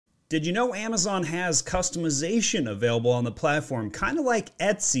Did you know Amazon has customization available on the platform, kind of like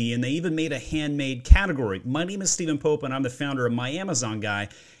Etsy, and they even made a handmade category? My name is Stephen Pope, and I'm the founder of My Amazon Guy.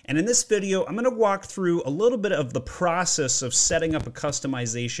 And in this video, I'm going to walk through a little bit of the process of setting up a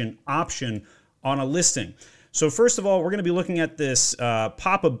customization option on a listing. So first of all, we're going to be looking at this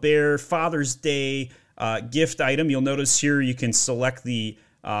Papa Bear Father's Day gift item. You'll notice here you can select the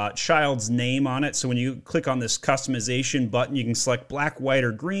child's name on it. So when you click on this customization button, you can select black, white,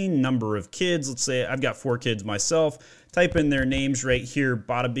 or green, number of kids. Let's say I've got 4 kids myself. Type in their names right here,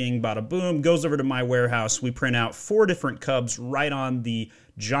 bada bing, bada boom, goes over to my warehouse. We print out 4 different cubs right on the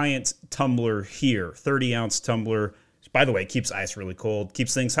giant tumbler here, 30-ounce tumbler. By the way, it keeps ice really cold,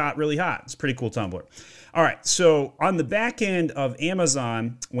 keeps things hot really hot. It's a pretty cool tumbler. All right, so on the back end of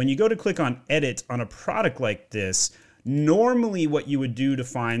Amazon, when you go to click on edit on a product like this, normally what you would do to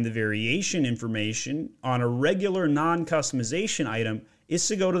find the variation information on a regular non-customization item is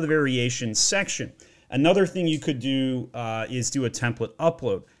to go to the variation section. Another thing you could do is do a template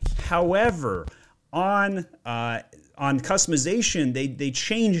upload. However, on customization, they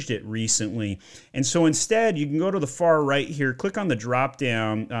changed it recently. And so instead, you can go to the far right here, click on the drop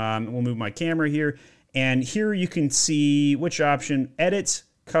down. We'll move my camera here. And here you can see which option, edit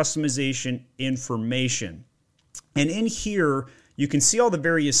customization information. And in here, you can see all the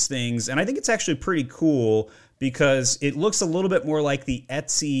various things, and I think it's actually pretty cool because it looks a little bit more like the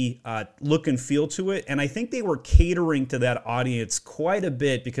Etsy look and feel to it, and I think they were catering to that audience quite a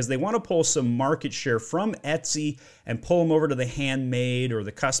bit because they want to pull some market share from Etsy and pull them over to the handmade or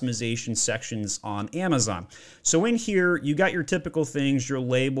the customization sections on Amazon. So in here, you got your typical things, your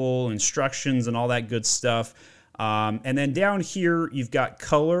label, instructions, and all that good stuff. And then down here, you've got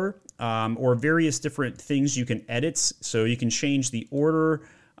color, or various different things you can edit. So you can change the order,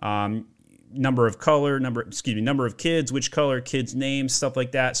 number of kids, which color, kids' names, stuff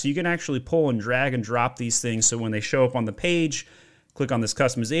like that. So you can actually pull and drag and drop these things. So when they show up on the page, click on this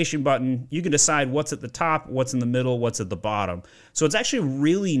customization button, you can decide what's at the top, what's in the middle, what's at the bottom. So it's actually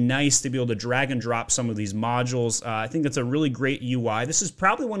really nice to be able to drag and drop some of these modules. I think it's a really great UI. This is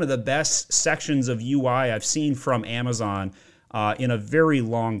probably one of the best sections of UI I've seen from Amazon in a very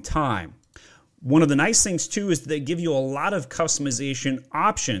long time. One of the nice things too is they give you a lot of customization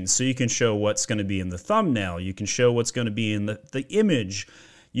options. So you can show what's going to be in the thumbnail. You can show what's going to be in the image.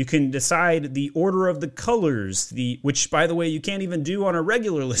 You can decide the order of the colors, which, by the way, you can't even do on a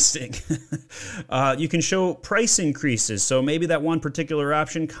regular listing. You can show price increases. So maybe that one particular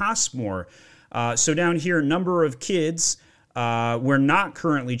option costs more. So down here, number of kids. We're not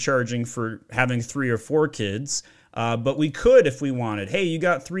currently charging for having 3 or 4 kids. But we could if we wanted. Hey, you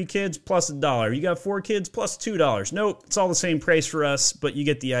got 3 kids plus $1. You got 4 kids plus $2. Nope, it's all the same price for us, but you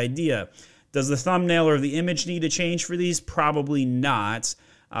get the idea. Does the thumbnail or the image need to change for these? Probably not,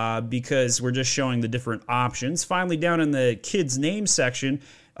 because we're just showing the different options. Finally, down in the kids' name section,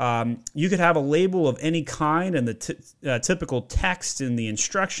 you could have a label of any kind and the typical text in the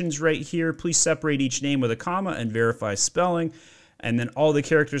instructions right here. Please separate each name with a comma and verify spelling. And then all the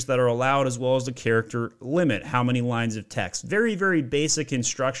characters that are allowed, as well as the character limit, how many lines of text. Very, very basic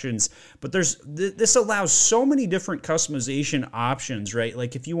instructions, but this allows so many different customization options, right?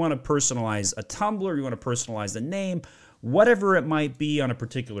 Like if you want to personalize a tumbler, you want to personalize the name, whatever it might be on a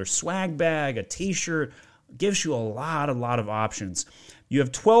particular swag bag, a t-shirt, gives you a lot of options. You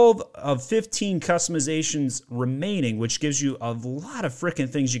have 12 of 15 customizations remaining, which gives you a lot of freaking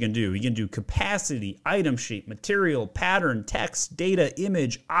things you can do. You can do capacity, item shape, material, pattern, text, data,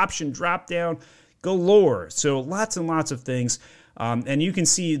 image, option, drop down, galore. So lots and lots of things. And you can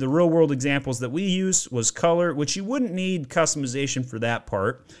see the real world examples that we used was color, which you wouldn't need customization for that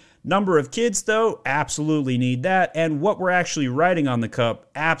part. Number of kids, though, absolutely need that. And what we're actually writing on the cup,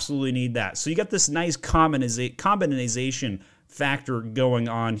 absolutely need that. So you got this nice combination factor going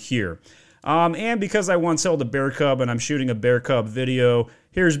on here. And because I once held a bear cub and I'm shooting a bear cub video,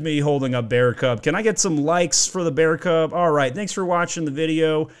 here's me holding a bear cub. Can I get some likes for the bear cub? All right, thanks for watching the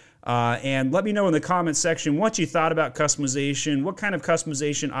video. And let me know in the comment section what you thought about customization. What kind of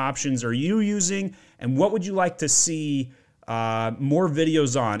customization options are you using? And what would you like to see more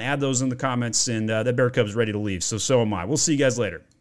videos on? Add those in the comments, and that bear cub's ready to leave. So am I. We'll see you guys later.